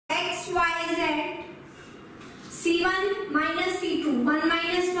y, z, c1 minus c2, 1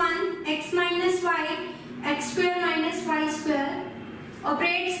 minus 1, x minus y, x square minus y square.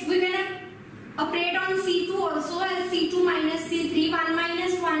 We're gonna operate on c2 also as c2 minus c3, 1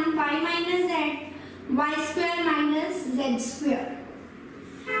 minus 1, y minus z, y square minus z square.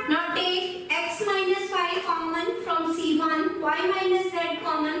 Now take x minus y common from c1, y minus z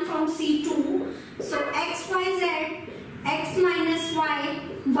common from c2. So x, y, z, x minus y,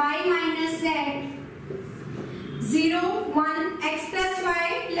 y minus z, 0, 1, x plus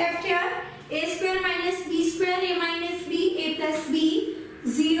y left here, a square minus b square, a minus b, a plus b,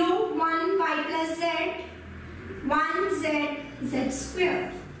 0, 1, y plus z, 1, z, z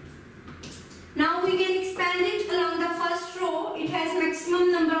square. Now we can expand it along the first row. It has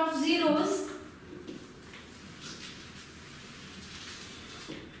maximum number of zeros.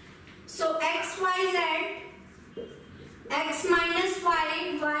 So x, y, z, x minus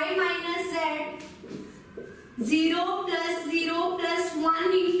y, y minus z, 0 plus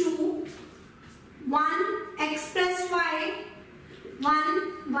 1 into 1 x plus y,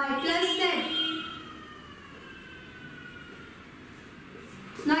 1 y plus z.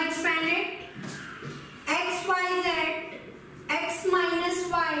 Now expand it. X, y, z, x minus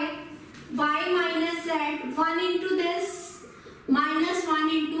y, y minus z, 1 into this, minus 1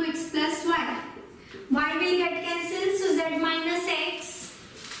 into x plus y. Y will get cancelled, so z minus x.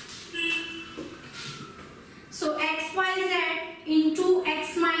 So x, y, z into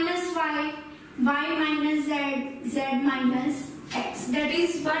x minus y, y minus z, z minus x. That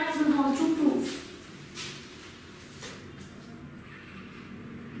is what we want to prove.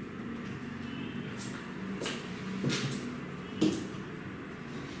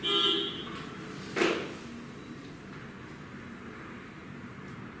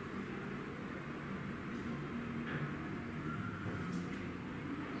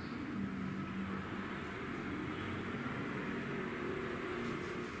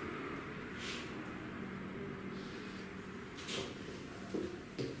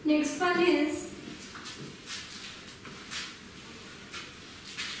 Next one is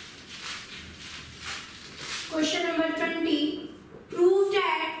question number 20. Prove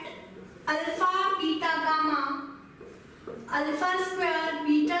that alpha, beta, gamma, alpha square,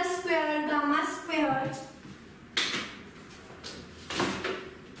 beta square, gamma square,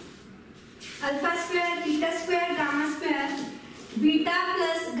 alpha square, beta square, gamma square, beta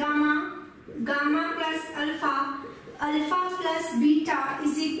plus gamma, gamma plus alpha, alpha plus beta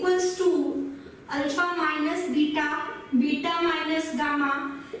is equals to alpha minus beta, beta minus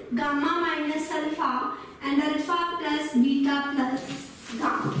gamma, gamma minus alpha, and alpha plus beta plus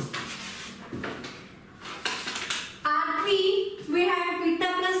gamma. R3, we have beta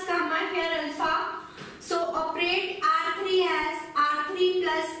plus gamma here alpha. So operate R3 as R3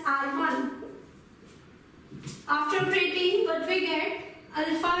 plus R1. After operating, what we get?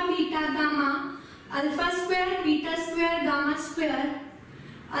 Alpha, beta, gamma, alpha square, beta square, gamma square,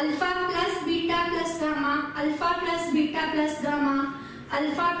 alpha plus beta plus gamma, alpha plus beta plus gamma,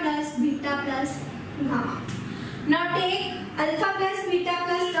 alpha plus beta plus gamma. Now take alpha plus beta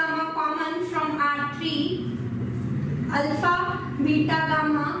plus gamma common from R3. Alpha, beta,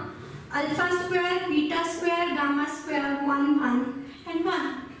 gamma, alpha square, beta square, gamma square, 1, 1 and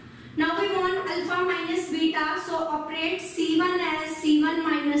 1. Now we want alpha minus beta, so operate C1 as C1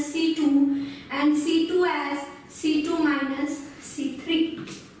 minus C2 and C2 as C2 minus C3.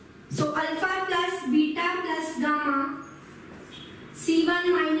 So alpha plus beta plus gamma,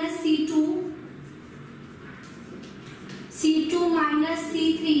 C1 minus C2, C2 minus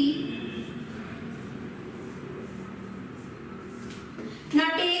C3. Now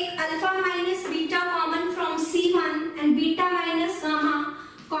take alpha minus beta common from C1 and beta minus gamma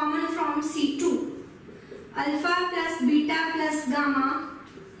common from C2. Alpha plus beta plus gamma,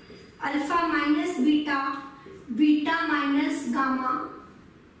 alpha minus beta, beta minus gamma.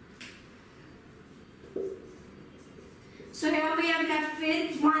 So here we are left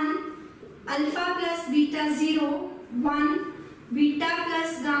with 1, alpha plus beta 0, 1, beta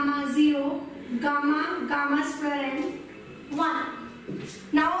plus gamma 0, gamma, gamma square and 1.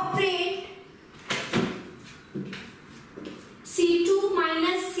 Now operate C2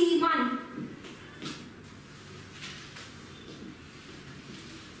 minus C1.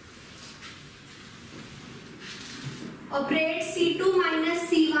 Operate C2 minus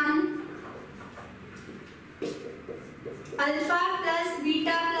C1. Alpha plus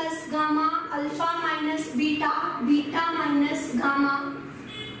beta plus gamma, alpha minus beta, beta minus gamma.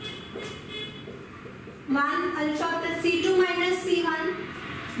 1 alpha plus C2 minus C1.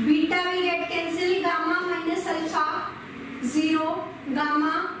 Beta will get cancelled, gamma minus alpha, 0,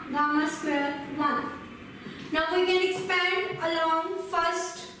 gamma, gamma square 1. Now we can expand along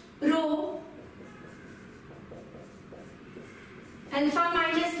first row. Alpha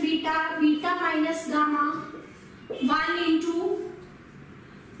minus beta, beta minus gamma, 1 into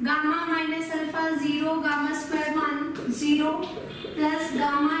gamma minus alpha 0, gamma square 1, 0 plus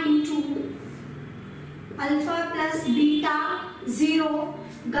gamma into alpha plus beta 0,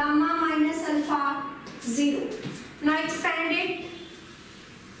 gamma minus alpha 0. Now expand it.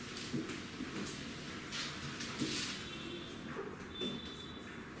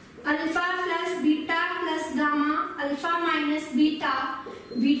 Alpha plus beta plus gamma, alpha minus beta,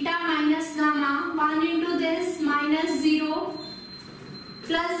 beta minus gamma, 1 into this minus 0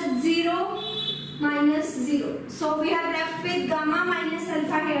 plus 0 minus 0. So we are left with gamma minus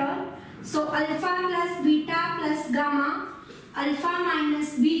alpha here. So alpha plus beta plus gamma, alpha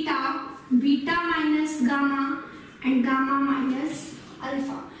minus beta, beta minus gamma and gamma minus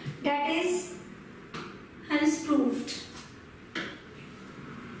alpha. That is hence proved.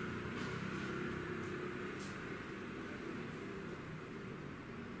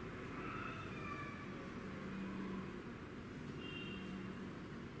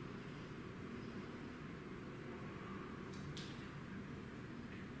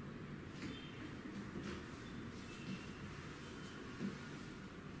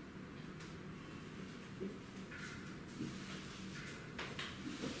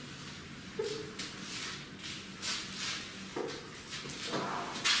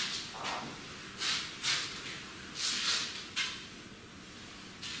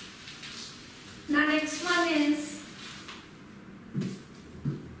 Now next one is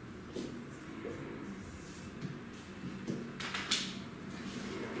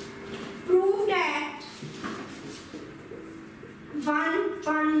prove that 1,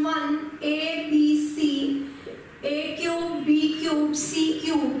 1, 1, A, B, C, A cube, B cube, C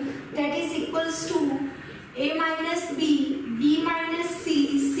cube, that is equals to A minus B, B minus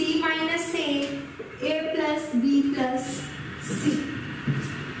C, C minus A plus B plus C.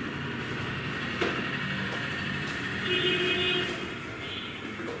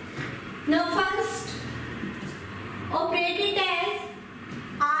 Now first, operate it as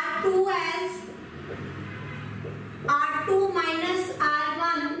R2 as R2 minus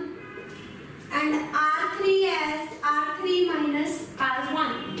R1 and R3 as R3 minus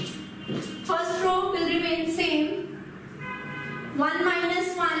R1. First row will remain same. 1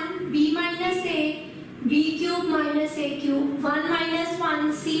 minus 1, B minus A, B cube minus A cube. 1 minus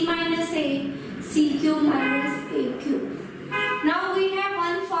 1, C minus A, C cube minus A cube. Now we have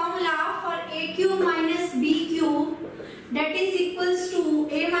one formula for A cube minus B cube, that is equals to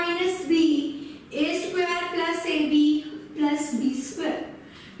A minus B, A square plus AB plus B square.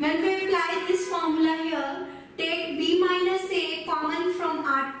 When we apply this formula here, take B minus A common from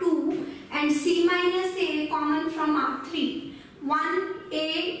R2 and C minus A common from R3. 1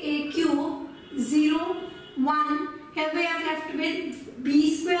 A cube, 0, 1. Here we are left with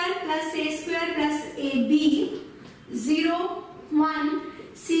B square plus A square plus AB, 0, 1,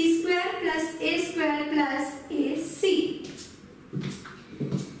 C square plus A square plus AC.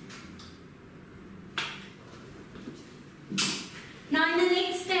 Now in the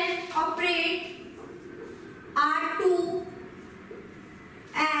next step, operate R2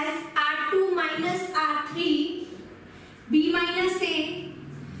 as R2 minus R3, B minus A,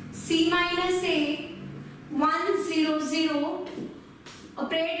 C minus A, 1, 0, 0.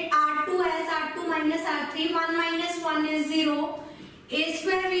 Operate R2 as R2 minus R3, 1 minus 1 is 0. A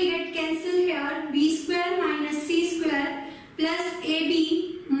square will get cancelled here, B square minus C square plus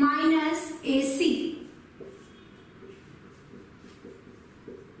AB minus AC.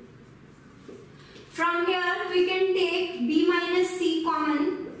 From here we can take B minus C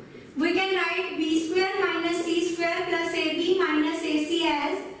common. We can write B square minus C square plus AB minus AC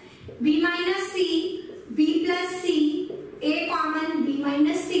as B minus C, B plus C, A common, B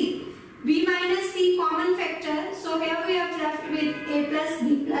minus C. B minus C common factor, so here we are left with A plus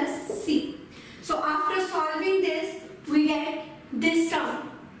B plus C. So after solving this, we get this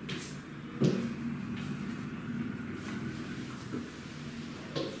term.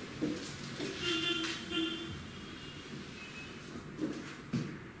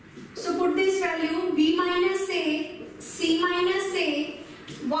 So put this value B minus A, C minus A,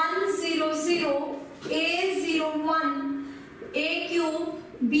 1, 0, 0, A, 0, 1, A cube,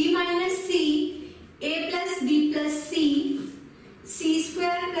 B minus C, A plus B plus C, C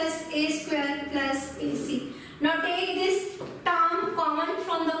square plus A square plus AC. Now take this term common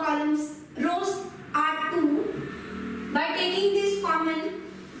from the columns rows R2. By taking this common,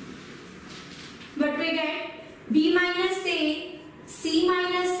 what we get? B minus A, C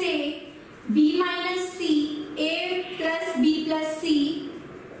minus A, b minus c, a plus b plus c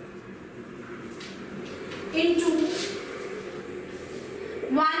into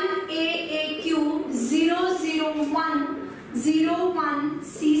 1a cube 0 0 1 0 1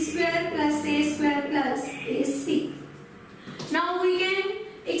 c square plus a square plus ac. Now we can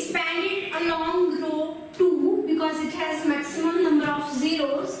expand it along row 2 because it has maximum number of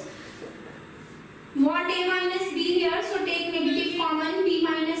zeros. Want a minus b here, so take negative common, b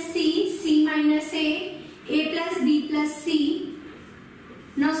minus c, c minus a plus b plus c.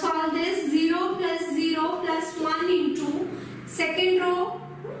 Now solve this. 0 plus 0 plus 1 into second row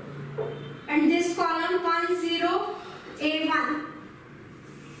and this column 1 0 a1.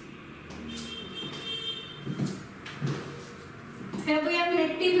 Here we have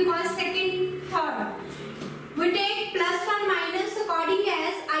negative because second third. We take plus 1 minus according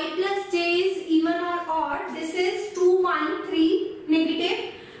as I plus j is even or odd. This is 2 1 3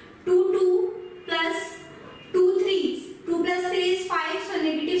 negative 2 2 plus 2 3s. 2 plus 3 is 5, so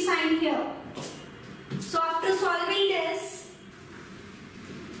negative sign here. So after solving this,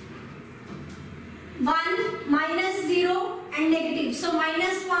 1 minus 0 and negative. So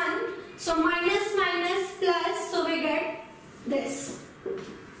minus 1. So minus minus plus. So we get this.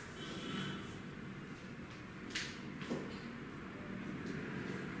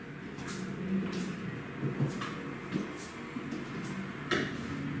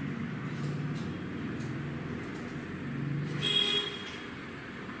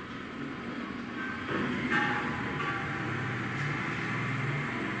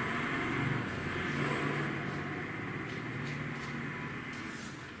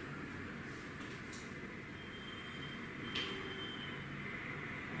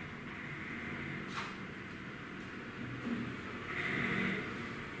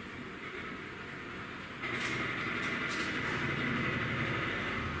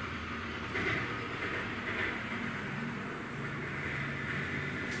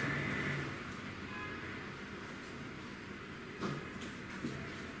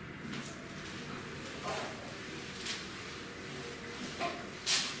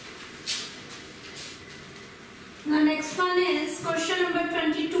 The next one is question number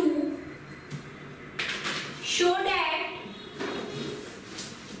 22. Show that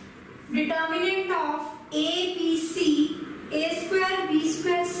determinant of a, b, c, a square, b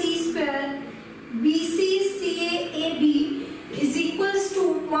square, c square, b, c, c, a, b is equals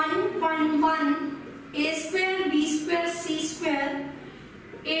to 1, 1, 1, a square, b square, c square,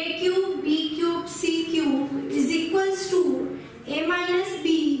 a cube, b cube, c cube is equals to a minus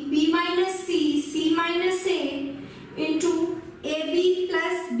b, b minus c, c minus a into ab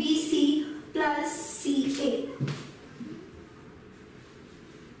plus bc plus ca.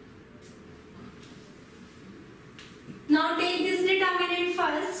 Now take this determinant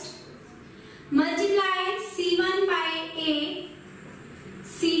first. Multiply c1 by a,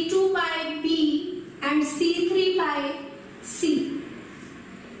 c2 by b and c3 by c.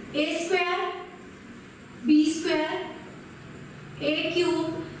 A square, b square, a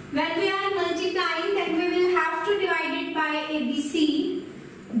cube. When we are multiplying, then we will have to divide it by ABC,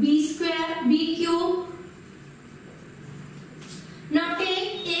 b square, b cube. Now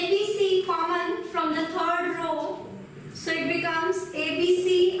take ABC common from the third row. So it becomes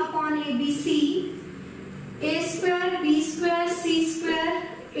ABC upon ABC, a square, b square, c square,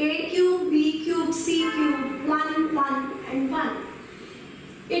 a cube, b cube, c cube, 1, 1 and 1.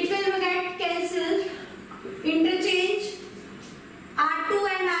 It will get cancelled. Interchange R2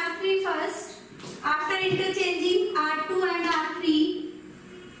 and R3 first. After interchanging R2 and R3,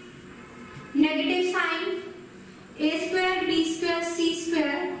 negative sign, a square, b square, c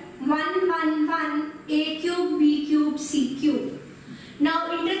square, 1, 1, 1, a cube, b cube, c cube.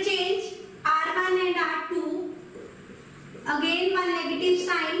 Now interchange R1 and R2. Again one negative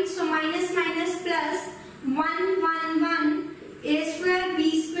sign, so minus minus plus, 1, 1, 1, a square,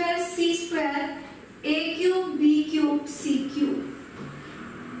 b square, c square, a cube, b cube, c cube.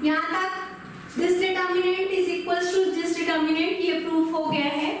 यहाँ तक this determinant is equals to this determinant ये proof हो गया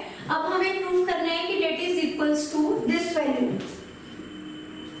है. अब हमें proof करना है कि that is equals to this value.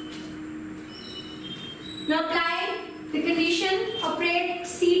 Now apply the condition. Operate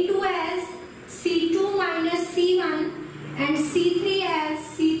C2 as C2 minus C1 and C3 as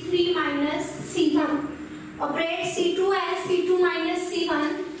C3 minus C1. Operate C2 as C2 minus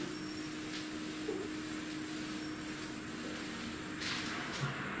C1.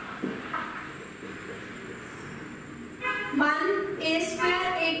 A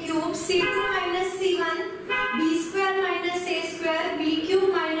square, a cube, C2 minus C1, B square minus A square, B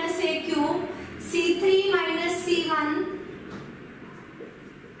cube minus A cube, C3 minus C1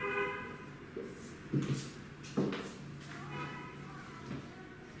 Take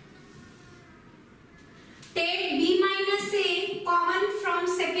B minus A common from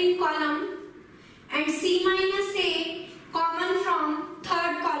second column and C minus A common from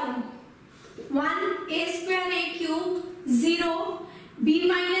third column. 1 A square A cube 0 B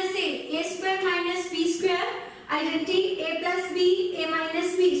minus A square minus B square identity A plus B A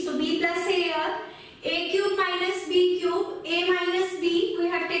minus B. So B plus A here, A cube minus B cube A minus B we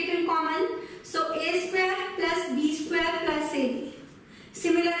have taken common. So A square plus B square plus AB.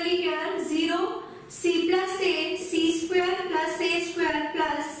 Similarly here 0 C plus A C square plus A square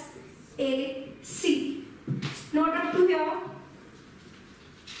plus AC. Note up to here.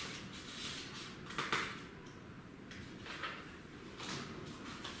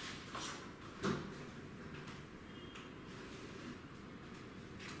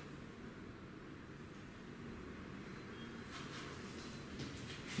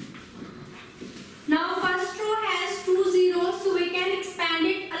 Now first row has 2 zeros, so we can expand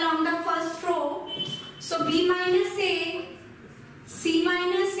it along the first row. So B minus A, C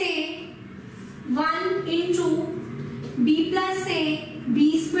minus A, 1 into B plus A,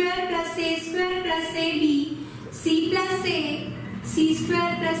 B square plus A square plus AB, C plus A, C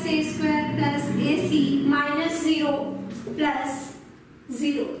square plus A square plus AC minus 0 plus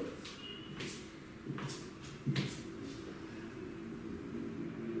 0.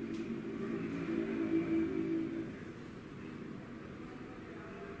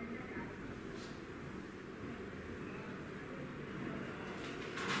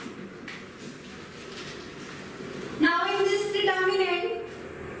 Now in this determinant,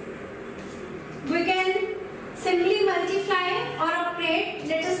 we can simply multiply or operate.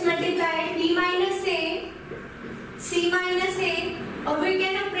 Let us multiply B minus A, C minus A, or we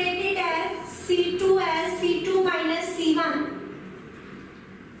can operate it as C2 minus C1.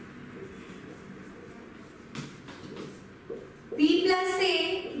 B plus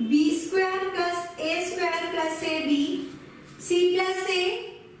A, B square plus A square plus AB, C plus A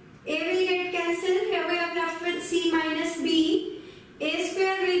will get cancelled. Here we are left with C minus B. A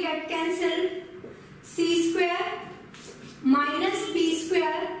square will get cancelled. C square minus B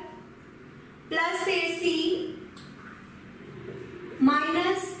square plus AC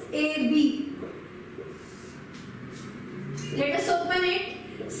minus AB. Let us open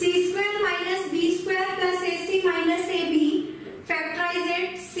it. C square minus B square plus AC minus AB. Factorize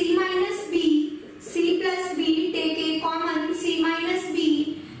it. C minus B. C plus B. Take A common. C minus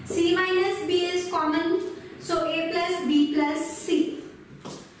B. C minus B is common, so A plus B plus C.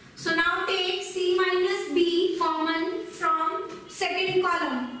 So now take C minus B common from second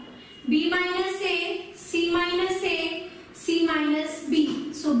column. B minus A, C minus A, C minus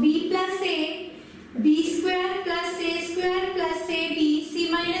B. So B plus A, B square plus A square plus AB,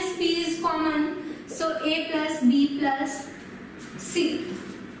 C minus B is common, so A plus B plus C.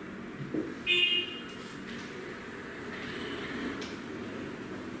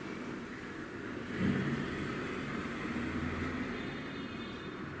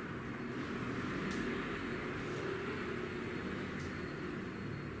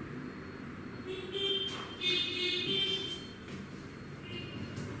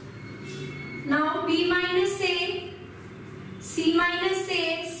 Now B minus A, C minus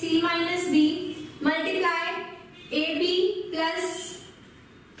A, C minus B, multiply AB plus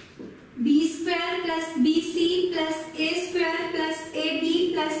B square plus BC plus A square plus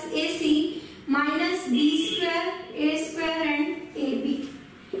AB plus AC minus B square, A square and AB.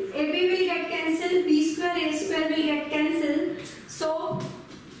 AB will get cancelled, B square, A square will get cancelled. So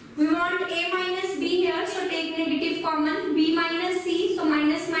we want A minus B here, so take negative common. B minus C, so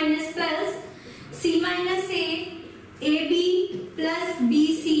minus minus plus. C minus A, AB plus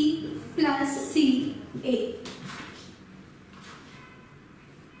BC plus CA.